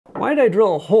Why did I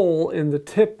drill a hole in the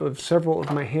tip of several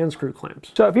of my hand screw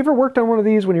clamps? So if you ever worked on one of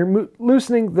these, when you're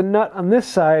loosening the nut on this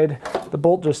side, the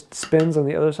bolt just spins on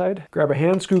the other side. Grab a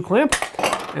hand screw clamp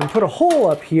and put a hole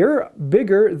up here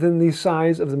bigger than the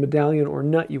size of the medallion or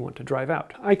nut you want to drive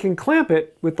out. I can clamp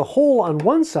it with the hole on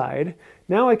one side.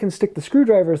 Now I can stick the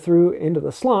screwdriver through into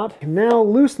the slot and now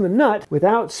loosen the nut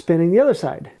without spinning the other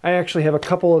side. I actually have a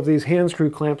couple of these hand screw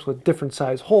clamps with different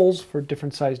size holes for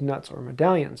different size nuts or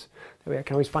medallions. That way I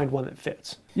can always find one that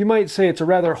fits. You might say it's a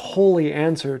rather holy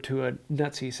answer to a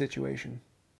nutsy situation.